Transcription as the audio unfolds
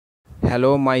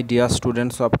Hello my dear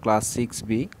students of class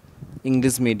 6B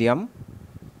English medium.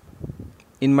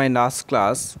 In my last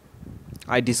class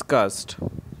I discussed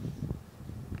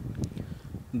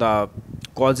the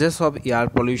causes of air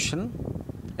pollution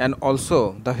and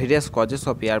also the various causes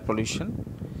of air pollution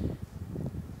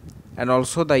and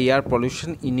also the air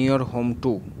pollution in your home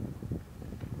too.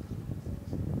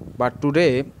 But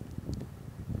today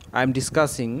I am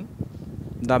discussing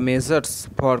the measures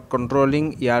for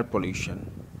controlling air pollution.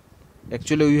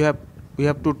 Actually we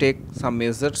have to take some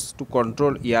measures to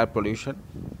control air pollution.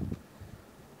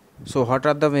 So what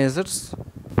are the measures?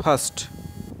 First,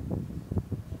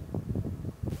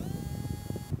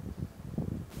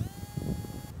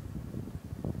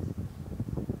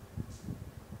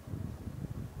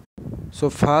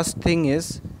 first thing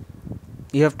is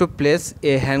you have to place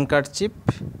a handkerchief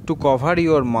to cover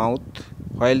your mouth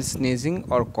while sneezing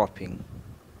or coughing.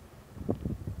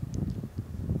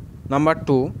 Number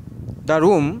 2, the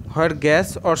room where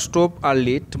gas or stove are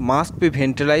lit must be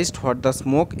ventilized for the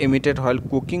smoke emitted while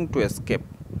cooking to escape.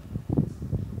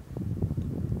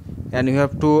 And you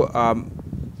have to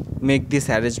make this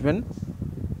arrangement.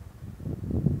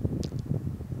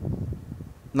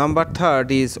 Number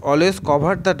 3 is always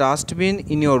cover the dustbin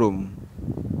in your room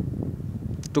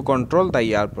to control the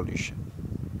air pollution.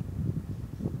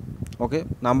 Okay.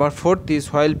 Number 4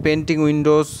 is while painting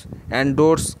windows and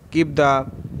doors, keep the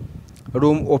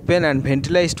room open and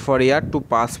ventilized for air to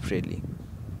pass freely.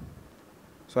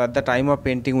 So at the time of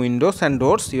painting windows and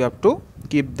doors, you have to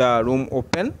keep the room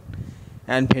open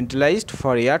and ventilized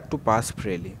for air to pass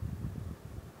freely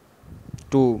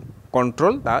to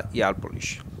control the air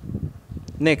pollution.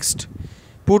 Next,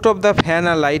 put off the fan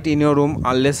or light in your room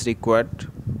unless required.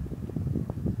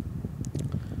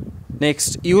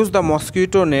 Next, use the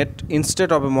mosquito net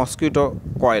instead of mosquito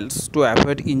coils to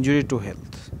avoid injury to health.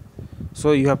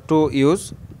 So you have to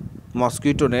use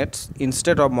mosquito nets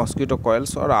instead of mosquito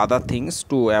coils or other things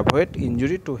to avoid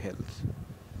injury to health.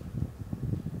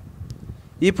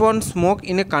 If one smoke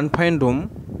in a confined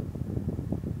room,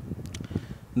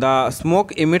 the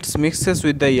smoke emits mixes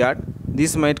with the air.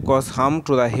 This might cause harm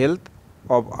to the health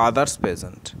of others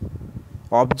present.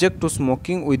 Object to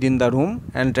smoking within the room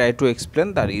and try to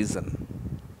explain the reason.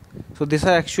 So these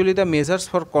are actually the measures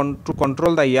for to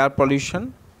control the air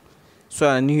pollution. So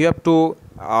and you have to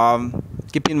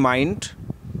keep in mind,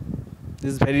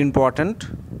 this is very important.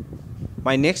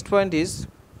 My next point is,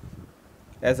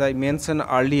 as I mentioned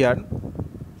earlier,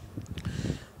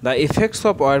 the effects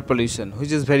of air pollution,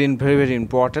 which is very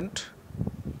important.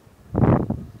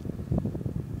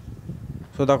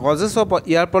 So the causes of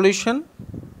air pollution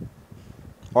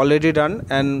already done,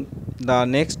 and the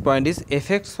next point is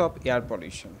effects of air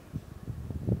pollution.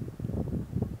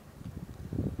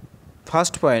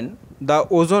 First point, the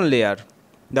ozone layer.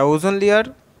 The ozone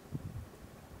layer,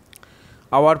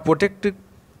 our protective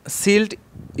shield,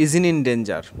 is in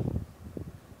danger.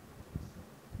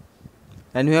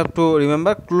 And you have to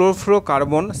remember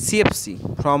chlorofluorocarbon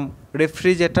CFC from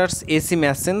refrigerators, AC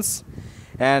machines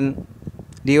and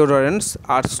deodorants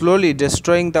are slowly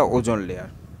destroying the ozone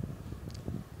layer.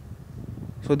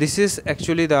 So this is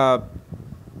actually the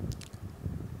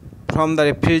from the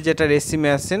refrigerator, AC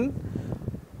machine,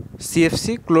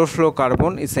 CFC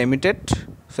chlorofluorocarbon is emitted.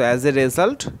 So as a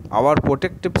result, our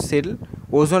protective shield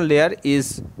ozone layer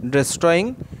is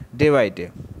destroying day by day.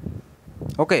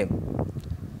 Okay.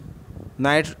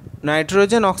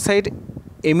 Nitrogen oxide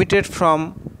emitted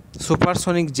from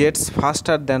supersonic jets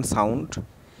faster than sound.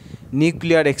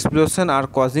 Nuclear explosion are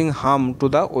causing harm to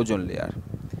the ozone layer.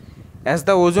 As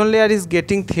the ozone layer is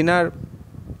getting thinner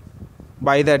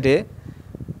by the day,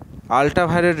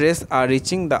 ultraviolet rays are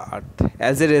reaching the earth.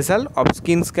 As a result of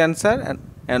skin cancer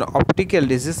and optical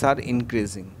disease are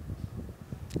increasing.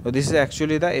 So this is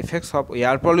actually the effects of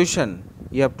air pollution.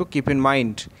 You have to keep in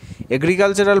mind.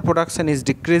 Agricultural production is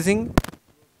decreasing.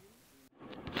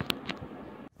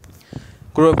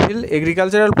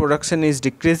 Agricultural production is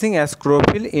decreasing as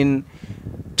chlorophyll in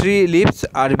tree leaves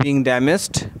are being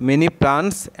damaged. Many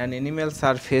plants and animals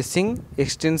are facing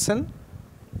extinction.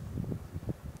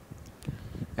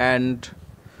 And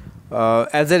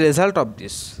as a result of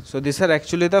this, so these are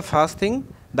actually the first thing,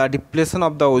 the depletion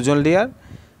of the ozone layer,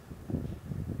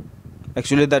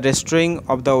 actually the destroying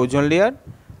of the ozone layer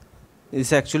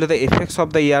is actually the effects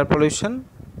of the air pollution,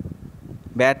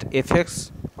 bad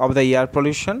effects of the air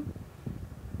pollution,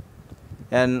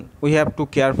 and we have to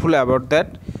careful about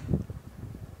that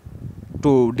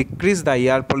to decrease the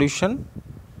air pollution.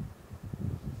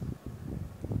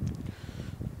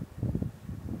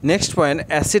 Next point,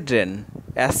 acid rain.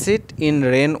 Acid in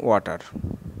rain water.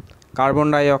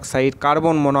 carbon dioxide,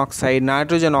 carbon monoxide,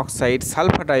 nitrogen oxide,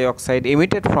 sulfur dioxide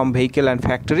emitted from vehicle and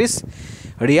factories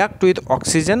react with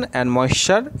oxygen and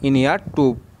moisture in air to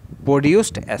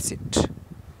produce acid.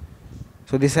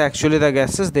 So these are actually the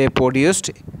gases, they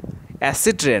produced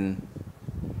acid rain.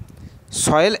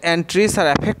 Soil and trees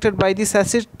are affected by this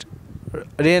acid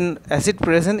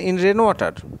present in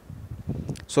rainwater.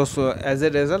 So as a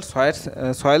result,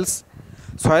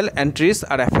 soil and trees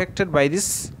are affected by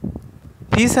this.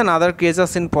 Fish and other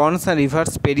creatures in ponds and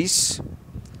rivers perish.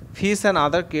 Fish and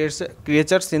other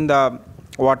creatures in the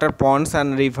water, ponds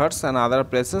and rivers and other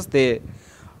places, they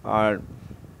are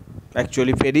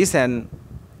actually perish and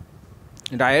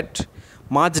diet.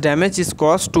 Much damage is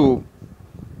caused to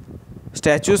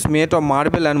statues made of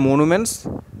marble and monuments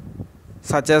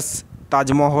such as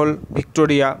Taj Mahal,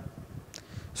 Victoria.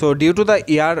 So due to the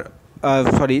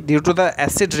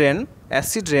acid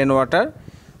rainwater,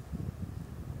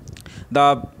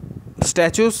 the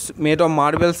statues made of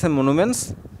marbles and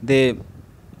monuments, they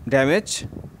damage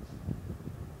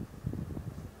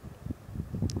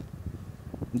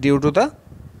due to the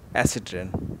acid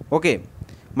rain. Okay,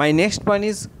 my next one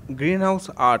is greenhouse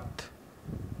earth.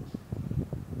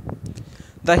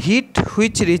 The heat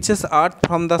which reaches earth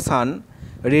from the sun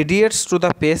radiates to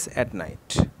the face at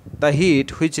night. The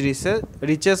heat which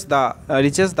reaches the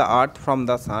earth from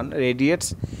the sun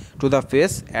radiates to the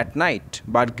face at night.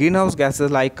 But greenhouse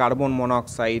gases like carbon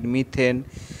monoxide, methane,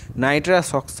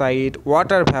 nitrous oxide,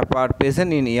 water vapor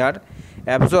present in air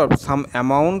absorb some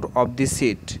amount of this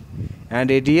heat and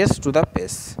radiates to the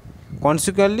face.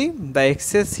 Consequently, the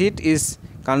excess heat is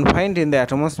confined in the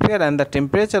atmosphere and the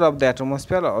temperature of the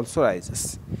atmosphere also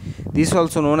rises. This is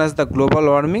also known as the global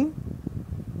warming.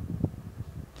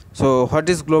 So what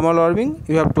is global warming?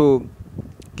 You have to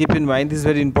keep in mind, this is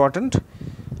very important.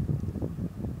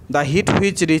 The heat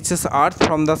which reaches earth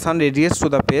from the sun radiates to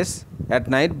the face at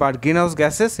night, but greenhouse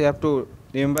gases, you have to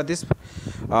remember this,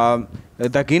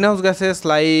 the greenhouse gases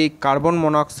like carbon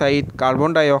monoxide,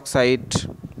 carbon dioxide,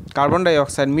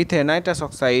 methane, nitrous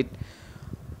oxide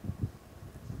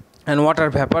and water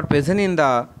vapor present in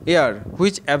the air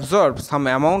which absorbs some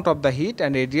amount of the heat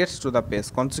and radiates to the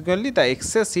face. Consequently, the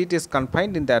excess heat is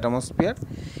confined in the atmosphere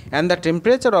and the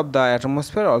temperature of the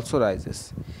atmosphere also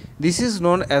rises. This is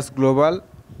known as global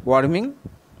warming.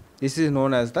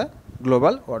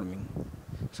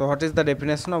 So what is the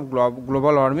definition of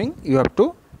global warming? You have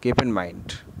to keep in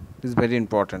mind. This is very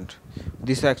important.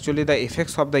 This is actually the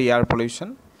effects of the air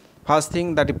pollution. First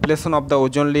thing, the depletion of the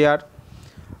ozone layer,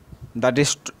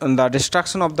 the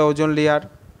destruction of the ozone layer,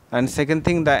 and second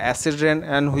thing, the acid rain,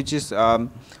 and which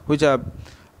are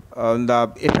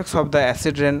the effects of the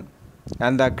acid rain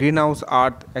and the greenhouse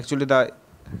earth. Actually,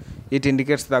 it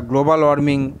indicates the global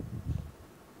warming.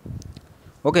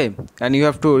 Okay, and you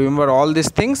have to remember all these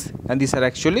things, and these are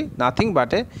actually nothing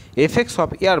but effects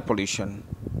of air pollution.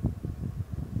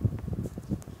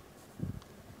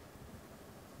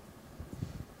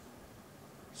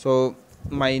 So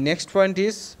my next point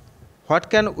is, what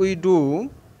can we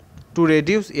do to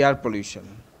reduce air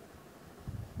pollution?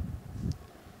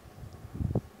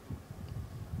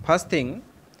 First thing,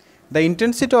 the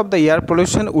intensity of the air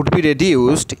pollution would be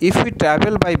reduced if we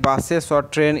travel by buses or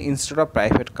train instead of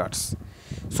private cars.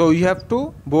 So you have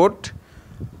to board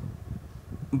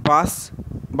bus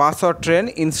or train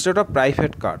instead of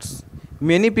private cars.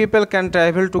 Many people can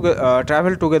travel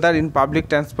together in public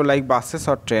transport like buses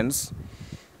or trains.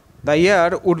 The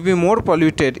air would be more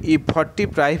polluted if 40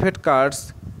 private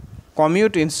cars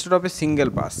commute instead of a single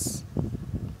bus.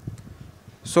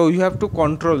 So you have to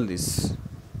control this.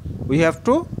 We have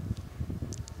to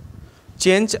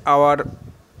change our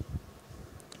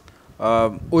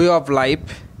way of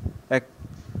life.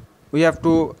 We have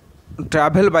to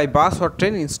travel by bus or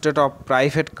train instead of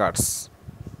private cars.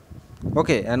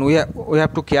 Okay, and we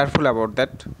have to careful about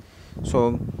that.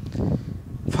 So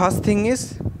first thing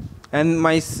is, and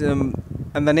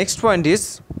the next point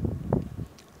is,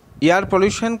 air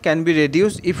pollution can be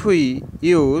reduced if we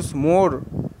use more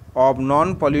of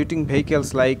non-polluting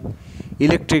vehicles like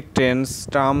electric trains,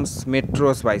 trams,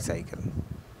 metros, bicycle.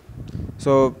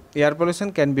 So air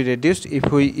pollution can be reduced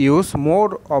if we use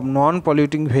more of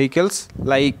non-polluting vehicles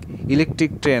like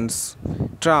electric trains,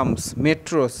 trams,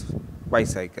 metros,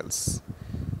 bicycles.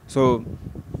 So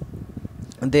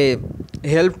they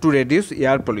help to reduce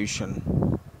air pollution.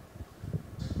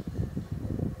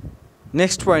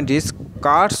 Next point is,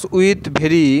 cars with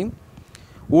very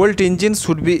old engines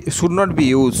should not be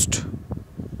used.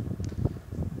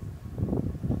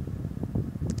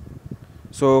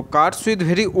 So cars with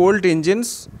very old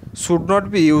engines should not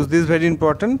be used. This is very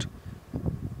important,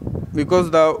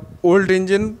 because the old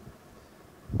engine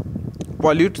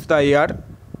pollutes the air.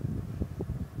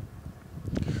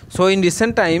 So in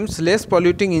recent times, less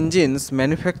polluting engines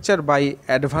manufactured by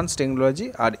advanced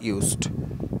technology are used.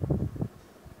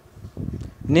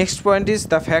 Next point is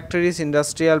the factories,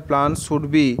 industrial plants should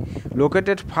be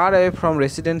located far away from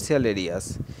residential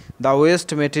areas. The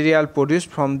waste material produced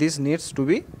from this needs to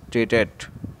be treated.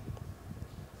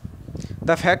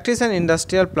 The factories and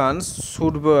industrial plants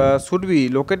should be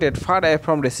located far away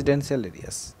from residential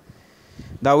areas.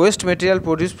 The waste material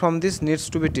produced from this needs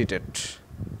to be treated,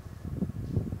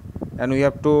 and we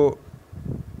have to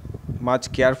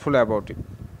much careful about it.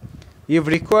 If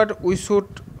required, we should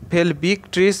fell big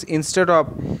trees instead of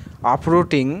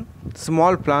uprooting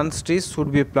small plants. Trees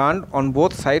should be planted on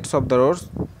both sides of the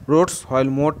roads while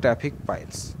more traffic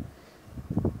piles.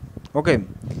 Okay,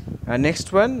 and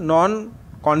next one,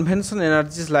 non-conventional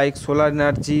energies like solar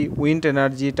energy, wind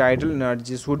energy, tidal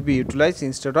energy should be utilized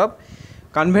instead of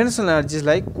conventional energies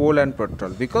like coal and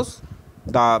petrol, because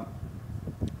the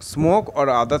smoke or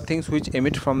other things which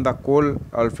emit from the coal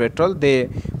or petrol, they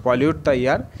pollute the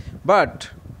air. But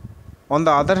on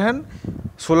the other hand,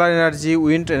 solar energy,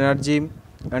 wind energy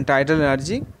and tidal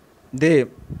energy, they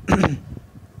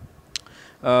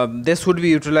they should be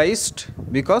utilized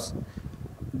because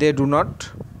they do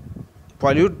not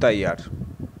pollute the air.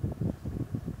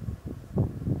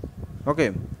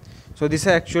 Okay, so this is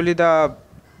actually the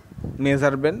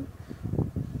measurement.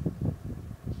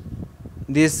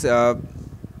 They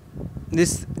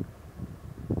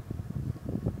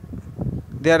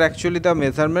are actually the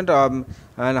measurement, and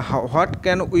what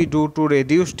can we do to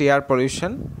reduce air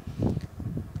pollution.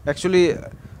 Actually,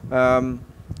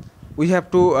 we have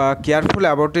to careful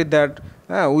about it, that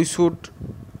we should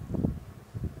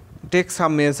take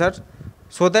some measures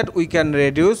so that we can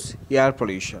reduce air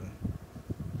pollution.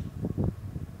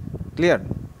 Clear?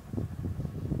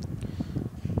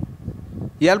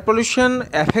 Air pollution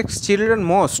affects children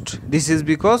most. This is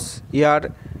because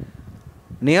air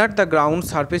near the ground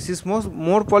surface is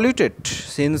more polluted.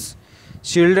 Since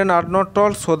children are not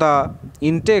tall, so the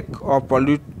intake of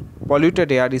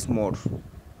polluted air is more.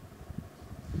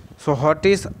 So what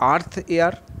is Earth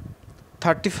Year?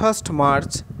 31st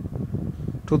March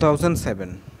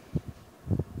 2007.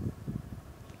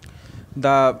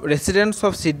 The residents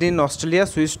of Sydney in Australia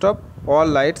switched off all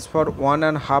lights for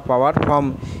 1.5 hours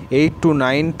from 8 to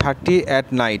 9:30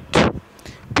 at night.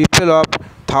 People of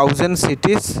 1,000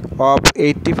 cities of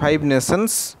 85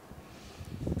 nations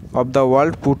of the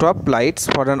world put up lights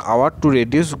for an hour to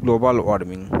reduce global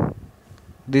warming.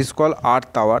 This is called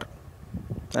Earth Hour,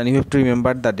 and you have to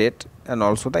remember the date and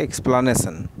also the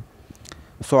explanation.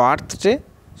 So Earth Day,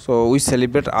 so we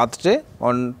celebrate Earth Day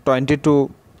on 22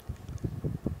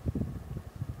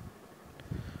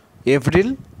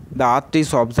 April. The Earth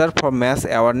is observed for mass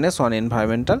awareness on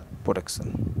environmental protection.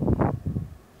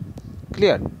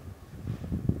 Clear?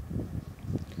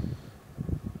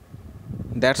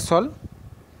 That's all.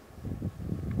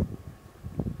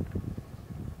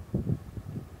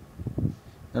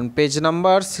 And page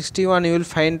number 61, you will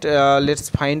find, let's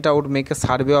find out, make a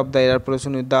survey of the air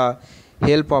pollution with the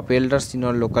help of elders in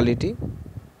your locality.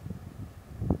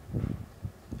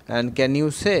 And can you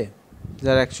say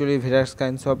there are actually various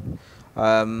kinds of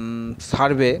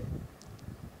survey.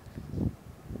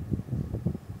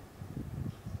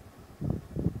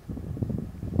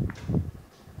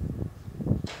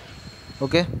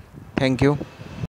 Okay, thank you.